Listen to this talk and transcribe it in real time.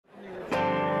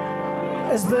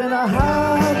It's been a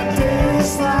hard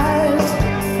day's night,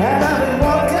 and I've been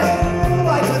walking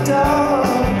like a dog.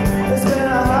 It's been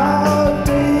a hard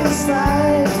day's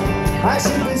night, I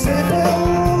should be sleeping